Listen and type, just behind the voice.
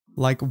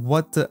Like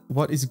what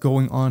is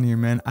going on here,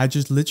 man? I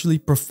just literally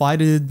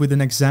provided it with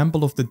an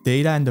example of the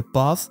data and the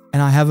path,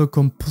 and I have a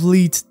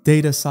complete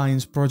data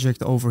science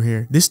project over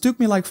here. This took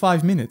me like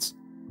 5 minutes.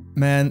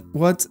 Man,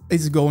 what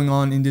is going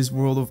on in this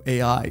world of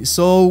AI?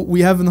 So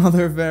we have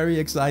another very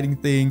exciting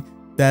thing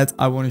that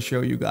I want to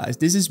show you guys.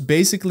 This is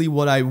basically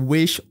what I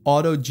wish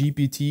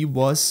auto-gpt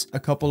was a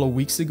couple of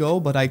weeks ago,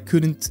 but I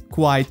couldn't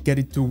quite get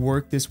it to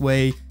work this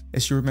way.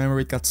 As you remember,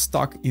 it got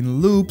stuck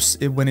in loops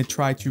when it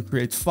tried to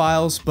create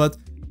files, but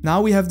now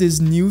we have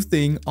this new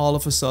thing all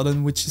of a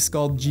sudden, which is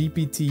called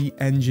GPT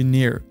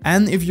Engineer.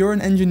 And if you're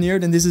an engineer,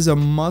 then this is a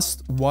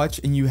must watch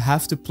and you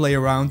have to play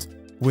around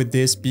with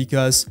this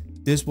because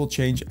this will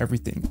change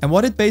everything. And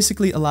what it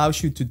basically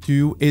allows you to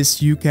do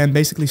is you can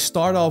basically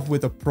start off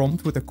with a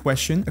prompt, with a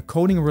question, a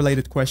coding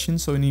related question.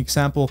 So in the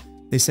example,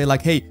 they say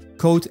like, hey,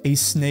 code a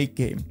snake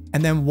game.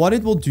 And then what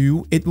it will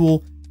do, it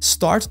will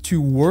start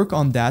to work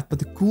on that. But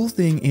the cool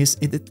thing is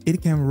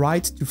it can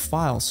write to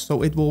files.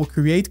 So it will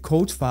create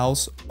code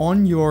files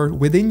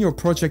within your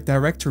project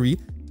directory,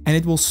 and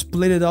it will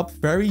split it up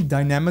very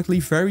dynamically,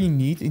 very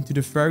neat into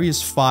the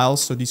various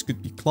files. So these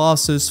could be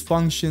classes,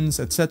 functions,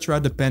 etc.,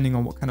 depending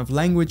on what kind of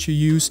language you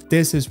use.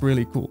 This is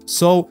really cool.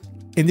 So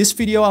in this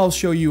video, I'll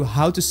show you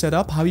how to set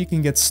up, how you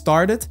can get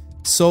started.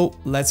 So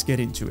let's get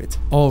into it.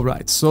 All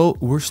right, so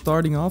we're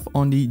starting off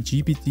on the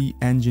GPT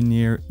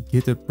Engineer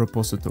GitHub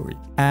repository.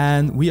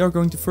 And we are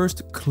going to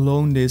first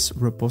clone this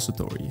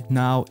repository.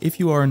 Now, if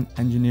you are an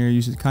engineer,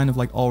 you should kind of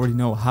like already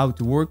know how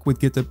to work with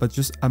GitHub,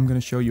 but I'm going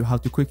to show you how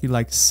to quickly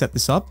like set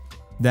this up.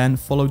 Then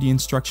follow the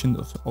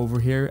instructions over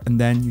here, and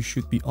then you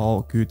should be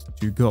all good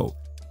to go.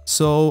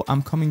 So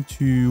I'm coming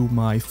to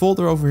my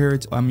folder over here.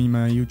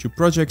 My YouTube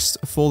projects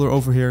folder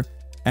over here.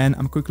 And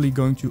I'm quickly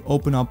going to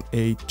open up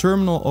a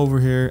terminal over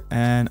here,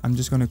 and I'm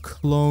just going to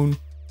clone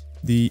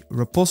the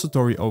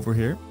repository over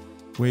here,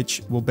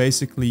 which will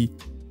basically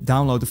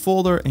download the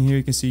folder. And here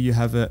you can see you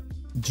have a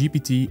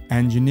GPT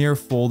Engineer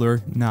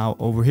folder now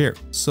over here.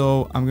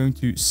 So I'm going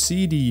to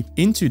cd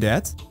into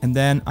that, and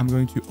then I'm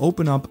going to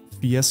open up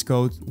VS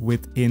Code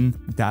within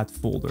that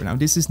folder. Now,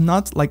 this is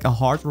not like a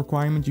hard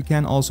requirement. You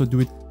can also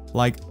do it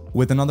like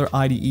with another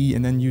IDE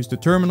and then use the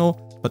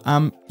terminal, but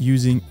I'm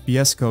using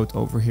VS Code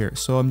over here.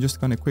 So I'm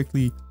just going to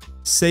quickly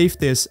save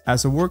this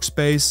as a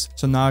workspace.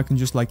 So now I can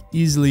just like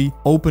easily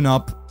open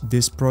up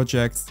this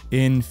project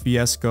in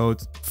VS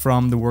Code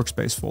from the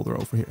workspace folder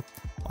over here.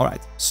 All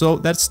right, so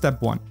that's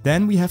step one.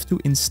 Then we have to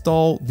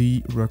install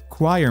the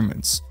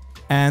requirements.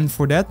 And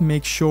for that,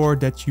 make sure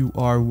that you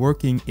are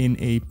working in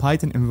a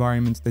Python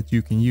environment that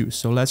you can use.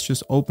 So let's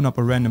just open up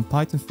a random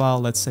Python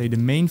file. Let's say the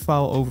main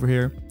file over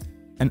here.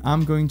 And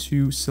I'm going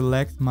to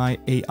select my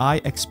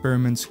AI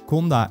experiments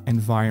Conda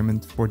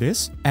environment for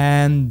this.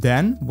 And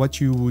then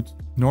what you would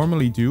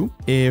normally do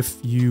if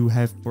you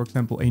have, for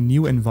example, a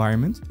new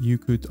environment, you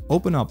could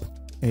open up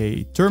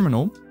a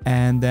terminal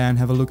and then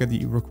have a look at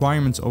the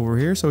requirements over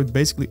here. So it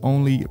basically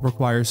only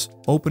requires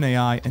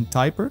OpenAI and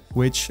Typer,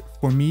 which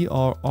for me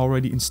are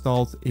already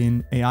installed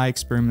in AI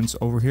experiments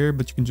over here.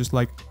 But you can just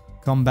like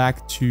come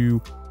back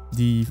to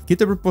the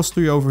GitHub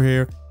repository over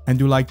here and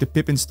do like the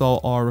pip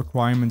install r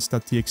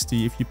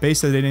requirements.txt if you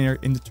paste that in here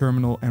in the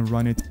terminal and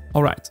run it.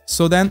 All right,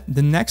 so then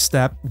the next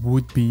step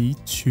would be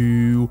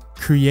to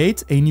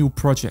create a new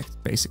project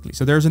basically.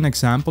 So there's an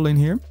example in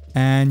here,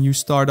 and you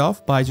start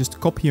off by just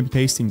copy and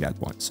pasting that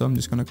one. So I'm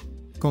just gonna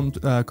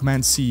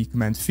Command C,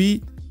 Command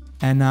V,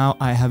 and now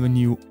I have a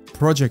new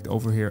project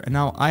over here. And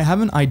now I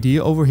have an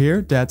idea over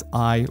here that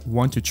I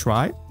want to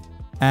try.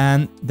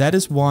 And that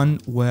is one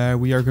where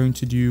we are going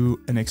to do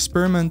an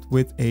experiment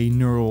with a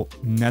neural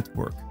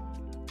network.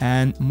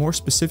 And more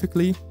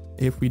specifically,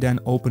 if we then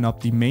open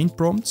up the main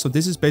prompt, so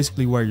this is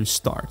basically where you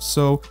start.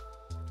 So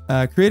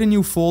create a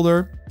new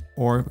folder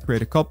or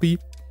create a copy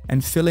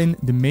and fill in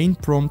the main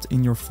prompt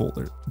in your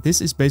folder. This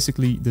is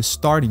basically the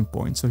starting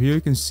point. So here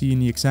you can see in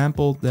the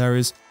example,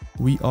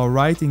 we are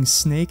writing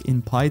snake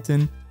in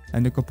Python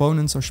and the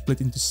components are split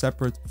into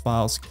separate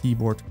files,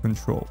 keyboard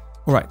control.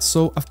 All right,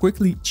 so I've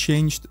quickly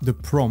changed the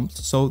prompt.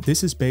 So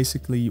this is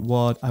basically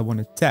what I want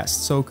to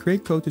test. So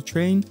create code to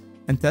train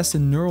and test a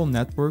neural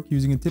network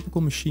using a typical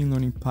machine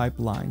learning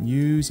pipeline.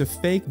 Use a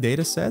fake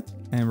data set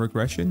and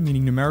regression,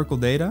 meaning numerical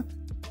data.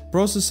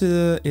 Process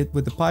it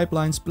with the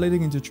pipeline,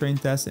 splitting into train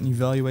tests, and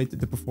evaluate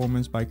the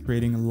performance by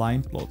creating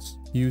line plots.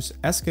 Use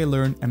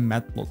sklearn and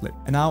matplotlib.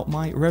 And now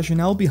my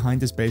rationale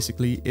behind this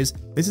basically is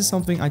this is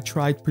something I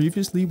tried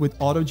previously with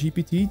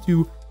auto-gpt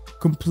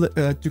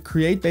to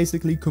create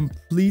basically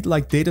complete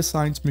like data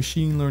science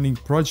machine learning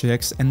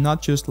projects, and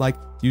not just like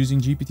using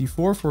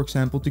GPT-4, for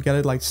example, to get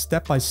it like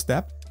step by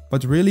step,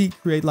 but really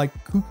create like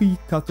cookie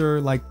cutter,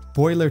 like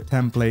boiler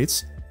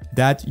templates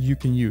that you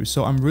can use.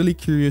 So I'm really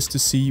curious to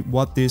see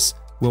what this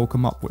will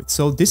come up with.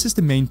 So this is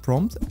the main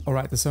prompt. All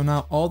right, so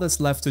now all that's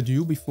left to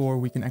do before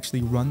we can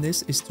actually run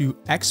this is to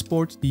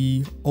export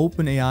the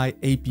OpenAI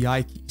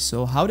API key.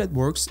 So how that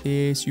works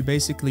is you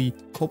basically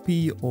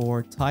copy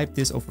or type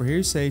this over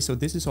here. Say, so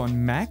this is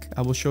on Mac.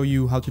 I will show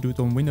you how to do it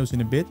on Windows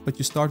in a bit, but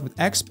you start with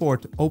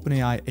export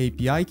OpenAI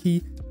API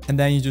key, and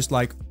then you just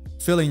like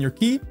fill in your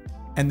key,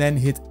 and then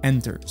hit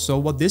enter. So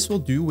what this will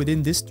do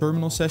within this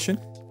terminal session,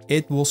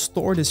 it will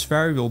store this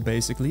variable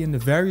basically, and the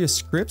various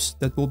scripts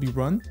that will be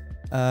run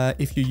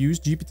if you use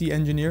GPT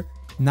Engineer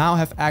now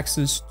have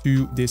access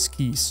to this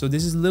key. So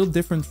this is a little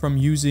different from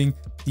using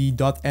the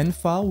 .env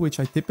file, which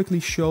I typically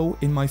show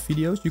in my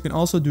videos. You can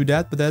also do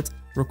that, but that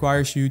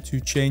requires you to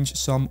change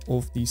some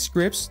of the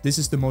scripts. This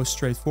is the most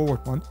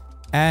straightforward one.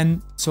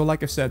 And so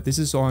like I said, this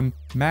is on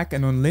Mac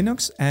and on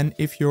Linux. And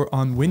if you're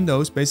on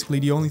Windows, basically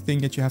the only thing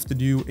that you have to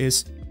do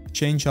is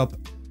change up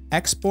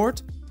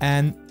export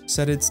and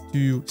set it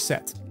to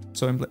set.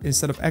 So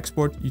instead of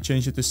export, you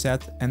change it to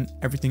set, and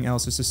everything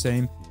else is the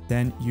same.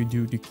 Then you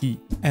do the key.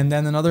 And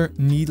then another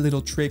neat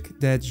little trick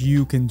that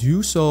you can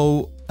do.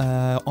 So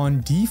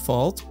on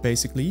default,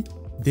 basically,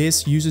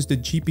 this uses the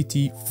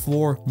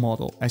GPT-4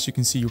 model, as you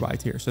can see right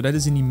here. So that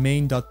is in the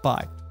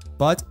main.py.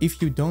 But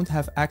if you don't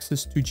have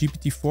access to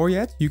GPT-4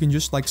 yet, you can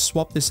just like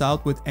swap this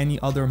out with any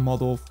other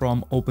model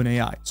from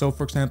OpenAI. So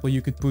for example,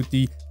 you could put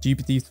the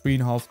GPT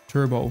 3.5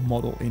 Turbo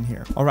model in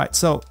here. All right,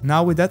 so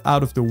now with that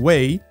out of the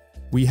way,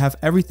 we have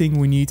everything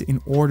we need in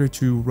order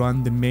to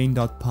run the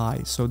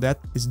main.py. So that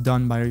is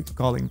done by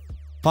calling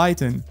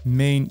Python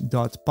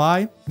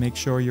main.py. Make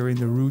sure you're in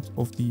the root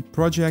of the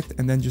project,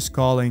 and then just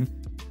calling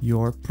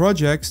your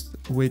project,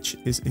 which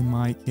is in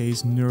my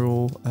case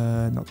neural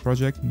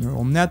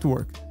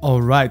network.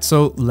 All right,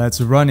 so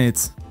let's run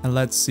it and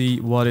let's see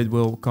what it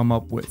will come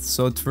up with.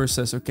 So it first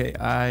says, okay,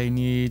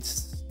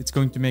 it's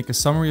going to make a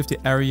summary of the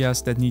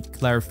areas that need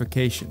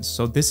clarifications.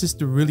 So this is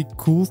the really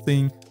cool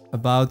thing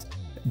about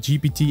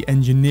GPT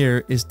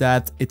Engineer, is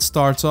that it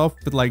starts off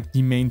with like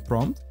the main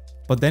prompt,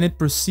 but then it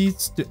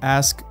proceeds to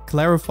ask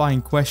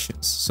clarifying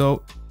questions.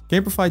 So can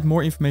you provide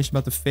more information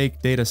about the fake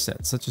data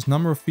set, such as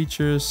number of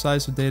features,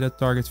 size of data,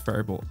 target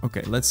variable?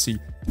 Okay, let's see.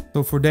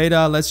 So for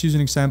data, let's use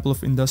an example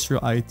of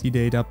industrial IoT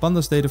data.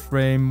 Pandas data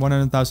frame,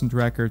 100,000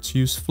 records.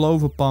 Use flow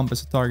of a pump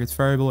as a target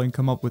variable and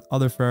come up with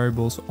other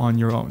variables on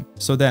your own.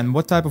 So then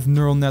what type of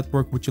neural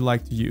network would you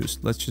like to use?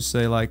 Let's just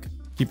say like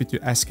keep it to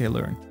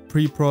sklearn.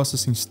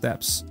 Pre-processing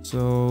steps.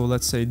 So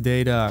let's say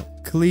data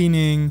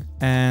cleaning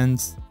and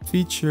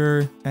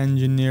feature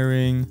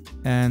engineering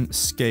and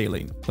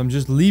scaling. So I'm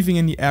just leaving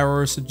in the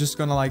errors. So just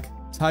gonna like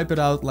type it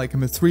out like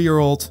I'm a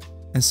 3-year-old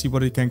and see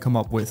what it can come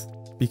up with.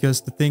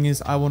 Because the thing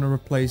is, I want to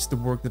replace the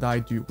work that I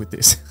do with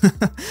this.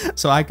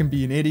 So I can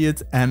be an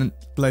idiot and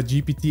let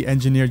GPT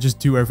Engineer just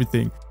do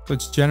everything. So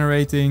it's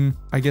generating,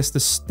 I guess, the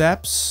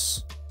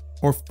steps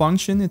or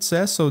function it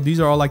says. So these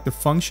are all like the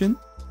functions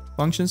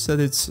that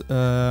it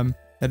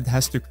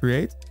has to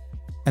create.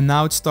 And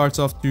now it starts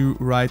off to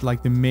write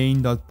like the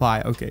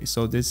main.py. Okay,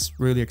 so this is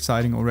really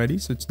exciting already.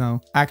 So it's now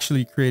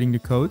actually creating the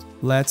code.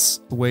 Let's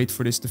wait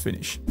for this to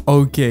finish.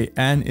 Okay,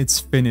 and it's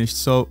finished.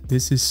 So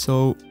this is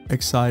so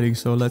exciting.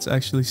 So let's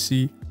actually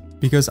see,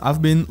 because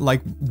I've been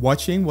like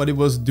watching what it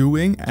was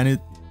doing and it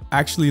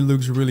actually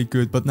looks really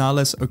good. But now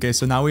okay,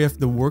 so now we have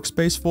the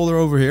workspace folder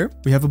over here.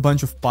 We have a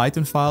bunch of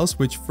Python files,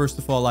 which first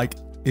of all, like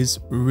is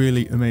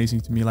really amazing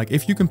to me. Like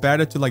if you compare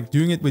that to like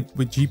doing it with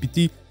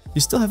GPT, you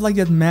still have like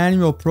that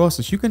manual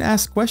process. You can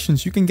ask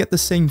questions, you can get the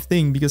same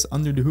thing, because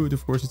under the hood,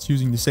 of course, it's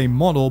using the same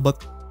model,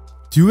 but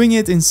doing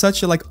it in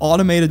such a like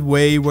automated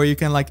way where you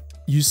can like,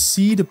 you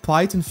see the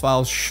Python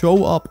files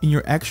show up in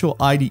your actual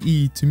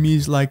IDE, to me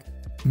is like,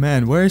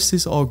 man, where is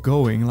this all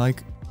going?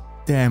 Like,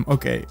 damn,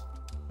 okay.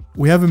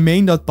 We have a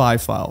main.py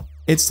file.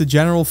 It's the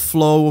general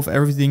flow of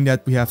everything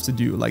that we have to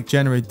do, like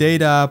generate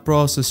data,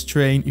 process,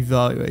 train,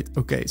 evaluate.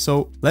 Okay,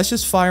 so let's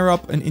just fire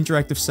up an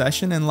interactive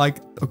session and like,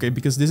 okay,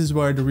 because this is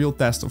where the real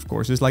test, of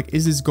course, is like,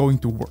 is this going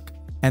to work?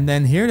 And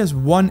then here there's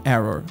one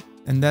error,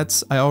 and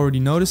that's, I already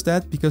noticed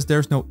that because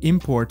there's no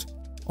import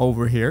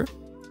over here.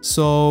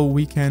 So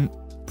we can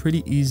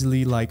pretty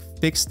easily like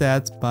fix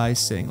that by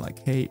saying like,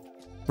 hey,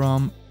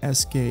 from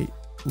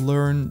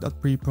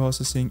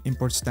sklearn.preprocessing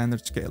import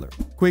standard scaler.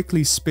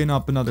 Quickly spin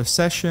up another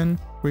session,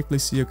 quickly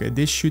see, okay,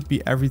 this should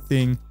be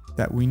everything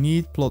that we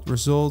need. Plot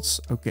results.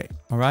 Okay.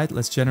 All right,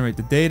 let's generate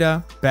the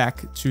data,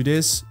 back to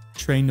this,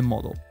 train the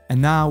model.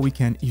 And now we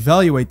can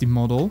evaluate the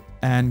model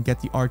and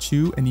get the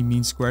R2 and the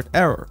mean squared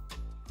error.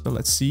 So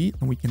let's see,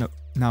 and we can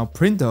now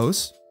print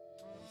those,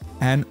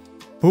 and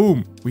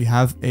boom, we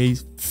have a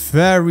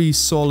very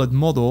solid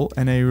model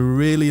and a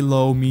really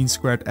low mean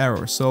squared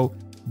error. So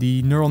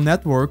the neural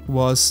network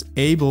was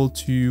able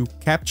to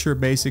capture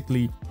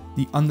basically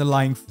the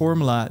underlying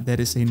formula that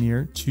is in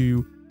here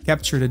to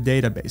capture the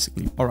data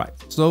basically. All right,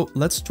 so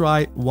let's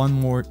try one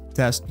more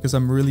test because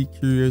I'm really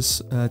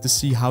curious to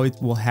see how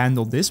it will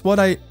handle this. What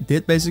I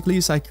did basically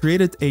is I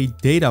created a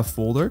data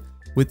folder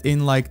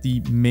within like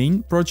the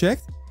main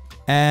project,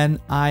 and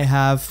I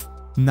have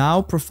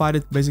now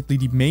provided basically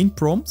the main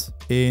prompt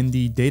in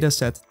the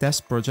dataset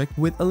test project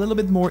with a little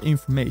bit more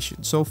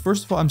information. So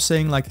first of all, I'm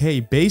saying like, hey,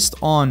 based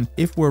on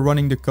if we're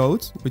running the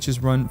code, which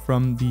is run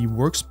from the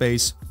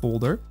workspace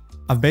folder,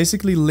 I've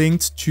basically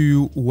linked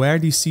to where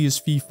the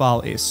CSV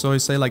file is. So I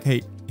say like,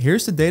 hey,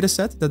 here's the data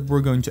set that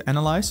we're going to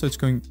analyze. So it's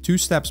going 2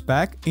 steps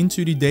back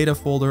into the data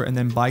folder and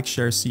then bike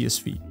share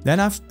CSV. Then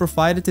I've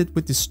provided it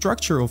with the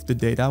structure of the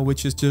data,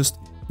 which is just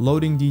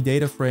loading the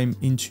data frame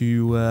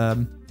into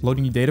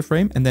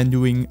and then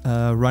doing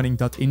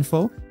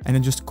running.info and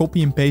then just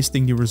copy and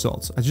pasting the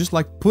results. I just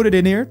like put it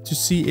in here to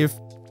see if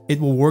it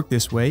will work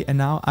this way. And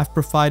now I've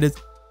provided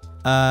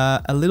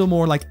a little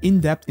more like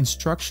in-depth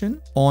instruction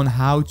on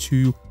how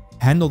to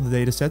handle the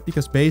data set,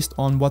 because based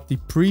on what the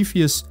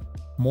previous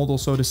model,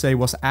 so to say,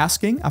 was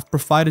asking, I've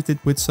provided it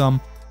with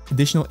some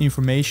additional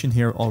information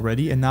here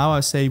already. And now I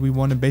say we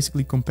want to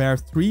basically compare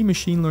 3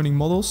 machine learning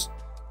models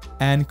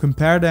and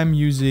compare them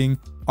using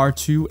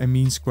R2 and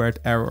mean squared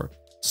error.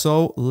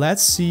 So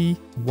let's see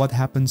what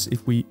happens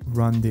if we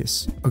run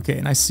this. Okay,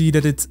 and I see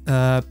that it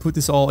put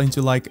this all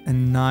into like a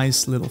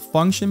nice little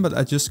function, but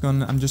I'm just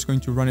going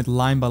to run it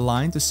line by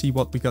line to see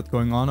what we got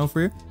going on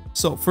over here.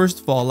 So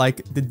first of all,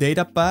 like the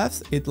data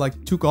path, it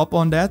like took up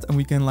on that and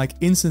we can like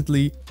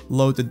instantly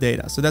load the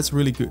data. So that's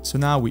really good. So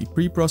now we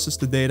pre-process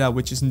the data,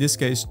 which is in this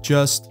case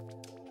just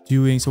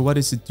doing, so what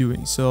is it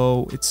doing?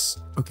 So it's,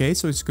 okay,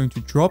 so it's going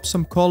to drop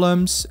some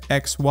columns,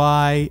 X,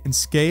 Y, and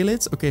scale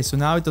it. Okay, so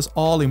now it does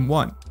all in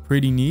one.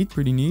 Pretty neat,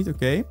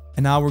 okay.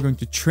 And now we're going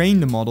to train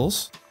the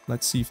models.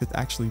 Let's see if it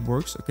actually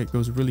works. Okay, it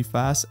goes really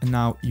fast. And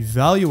now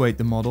evaluate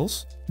the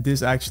models.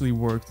 This actually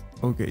worked.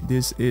 Okay,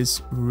 this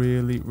is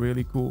really,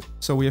 really cool.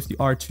 So we have the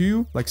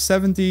R2, like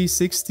 70,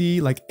 60,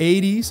 like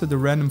 80. So the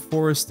random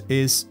forest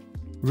is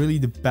really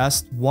the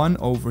best one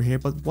over here.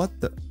 But what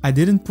the, I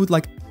didn't put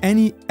like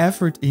any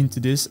effort into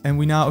this. And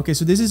we now, okay,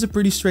 so this is a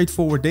pretty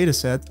straightforward data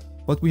set,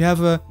 but we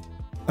have a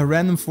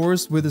random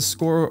forest with a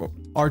score,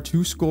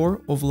 R2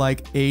 score of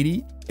like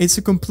 80. It's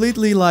a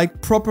completely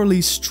like properly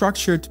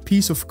structured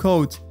piece of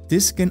code.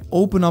 This can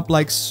open up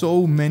like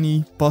so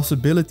many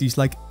possibilities.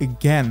 Like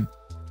again,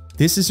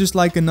 this is just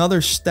like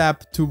another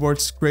step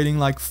towards creating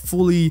like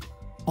fully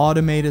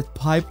automated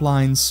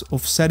pipelines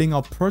of setting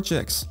up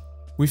projects.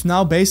 We've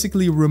now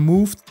basically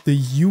removed the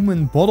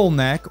human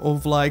bottleneck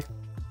of like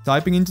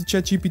typing into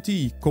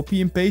ChatGPT,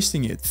 copy and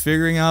pasting it,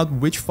 figuring out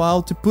which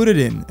file to put it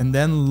in, and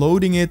then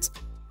loading it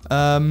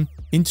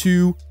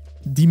into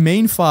the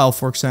main file,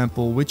 for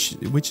example,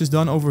 which is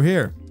done over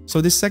here.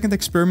 So this second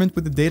experiment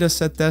with the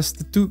dataset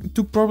test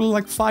took probably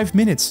like 5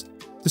 minutes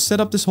to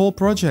set up this whole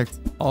project.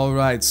 All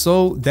right,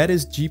 so that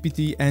is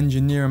GPT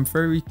Engineer. I'm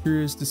very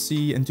curious to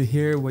see and to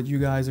hear what you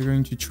guys are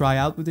going to try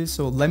out with this.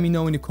 So let me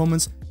know in the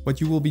comments what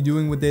you will be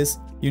doing with this.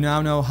 You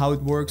now know how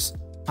it works.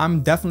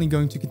 I'm definitely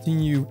going to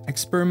continue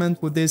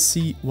experiment with this,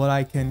 see what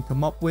I can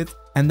come up with.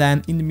 And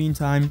then in the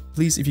meantime,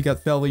 please, if you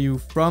got value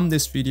from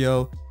this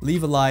video,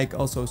 leave a like,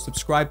 also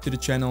subscribe to the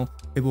channel.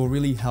 It will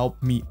really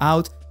help me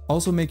out.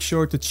 Also make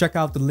sure to check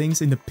out the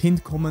links in the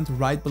pinned comment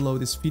right below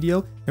this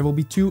video. There will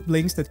be 2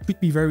 links that could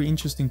be very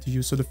interesting to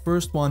you. So the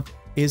first one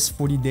is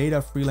for the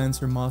Data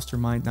Freelancer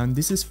Mastermind. Now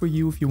this is for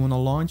you if you want to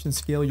launch and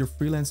scale your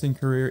freelancing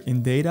career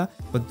in data,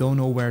 but don't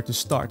know where to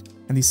start.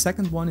 And the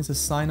second one is a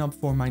sign up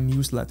for my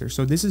newsletter.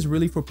 So this is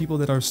really for people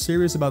that are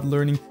serious about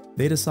learning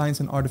data science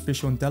and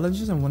artificial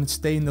intelligence and want to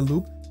stay in the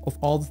loop of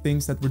all the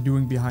things that we're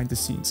doing behind the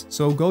scenes.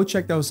 So go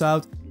check those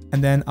out.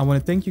 And then I want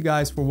to thank you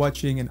guys for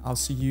watching, and I'll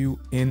see you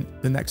in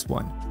the next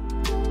one.